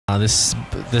This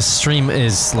stream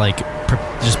is like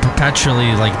just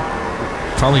perpetually like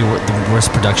probably the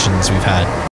worst productions we've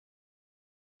had.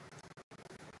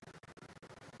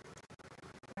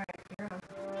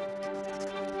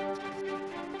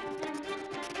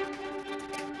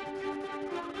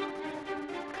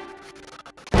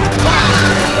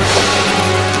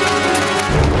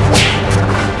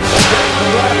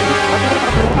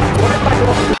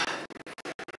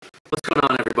 What's going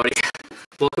on, everybody?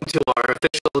 Welcome to our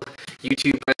official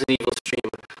YouTube Resident Evil stream,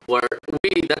 where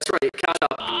that's right,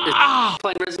 Cowchop is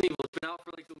playing Resident Evil. It's been out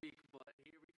for like a week, but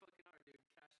here we fucking are, dude,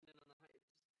 cashing in on the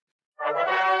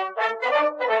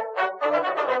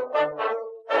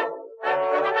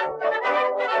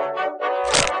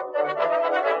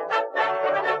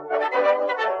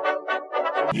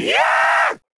hype.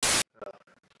 Yeah!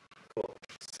 Cool.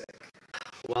 Sick.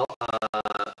 Well,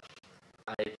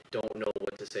 I don't know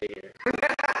what to say here.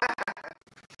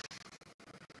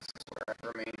 I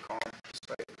remain calm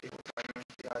despite people telling me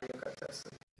the audio got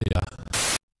tested. Yeah.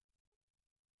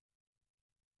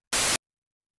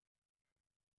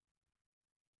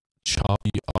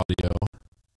 Choppy audio.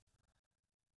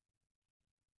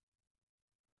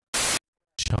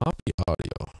 Choppy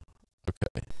audio.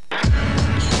 Okay.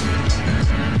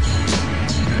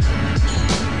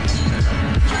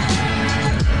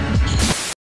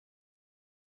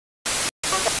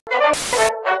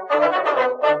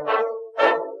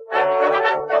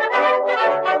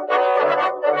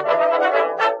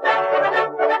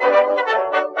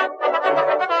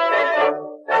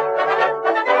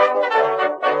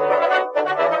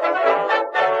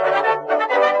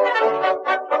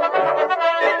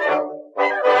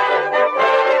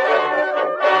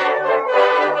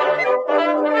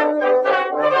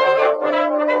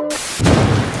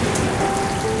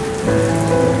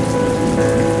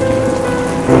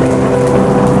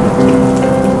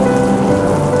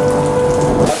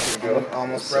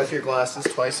 Almost broke your glasses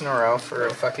twice in a row for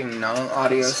a fucking no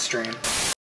audio stream.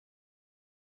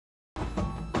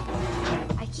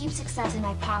 I keep success in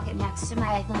my pocket next to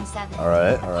my iPhone 7.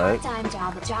 Alright. Part-time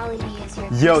job at Jollibee is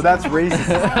your... Yo, that's racist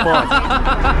as fuck.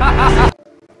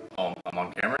 I'm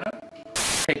on camera now?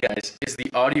 Hey guys, is the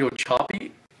audio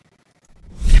choppy?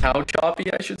 Cow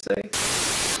choppy, I should say?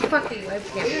 Fucking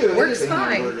webcam. Works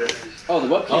fine. Oh, the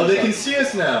webcam. Oh, they can see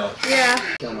us now. Yeah.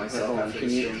 Kill myself. Can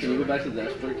you go back to the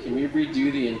dashboard? Can we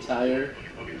redo the entire,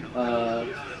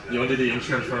 You want to do the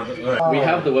intro in front of the... Right. We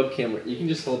have the webcam. You can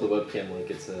just hold the webcam like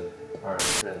it's a... Alright.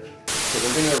 So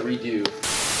we're gonna redo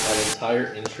that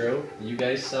entire intro you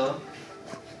guys saw,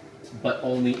 but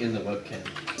only in the webcam.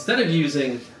 Instead of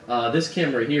using this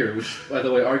camera here, which, by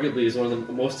the way, arguably is one of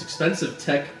the most expensive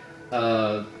tech...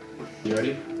 you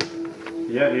ready?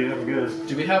 Yeah, dude, I'm good.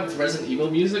 Do we have Resident Evil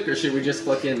music, or should we just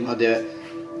fucking... I'll do it.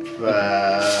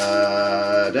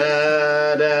 Ba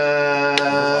da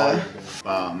da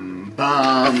bum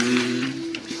bum.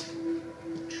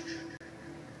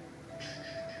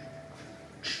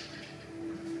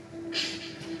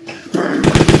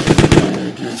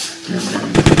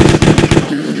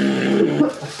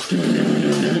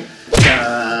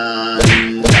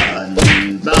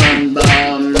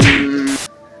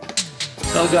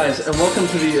 Hello guys, and welcome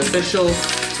to the official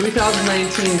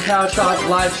 2019 Cowchop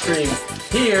live stream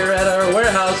here at our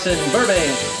warehouse in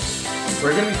Burbank.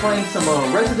 We're going to be playing some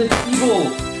Resident Evil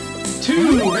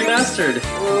 2 Remastered.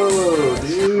 Oh,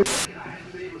 dude.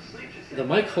 The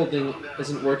mic holding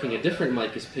isn't working, a different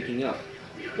mic is picking up.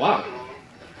 Wow.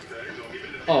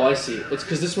 Oh, I see. It's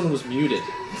because this one was muted.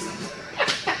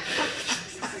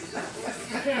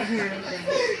 I can't hear anything.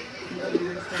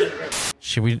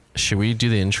 Should we do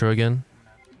the intro again?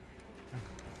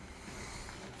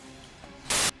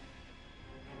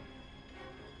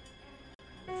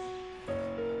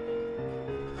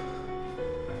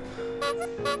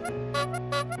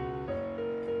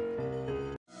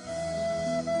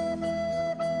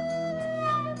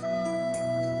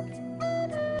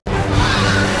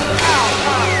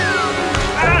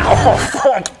 Oh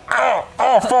fuck!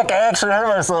 Oh fuck! I actually hurt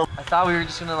myself. I thought we were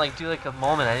just gonna like do like a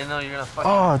moment. I didn't know you were gonna fuck.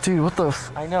 Oh, dude, what the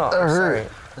f... I know. That I'm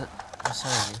hurt. sorry. I'm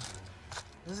sorry,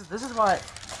 dude. This is why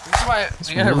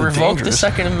we gotta really revoke the dangerous.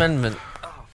 Second Amendment.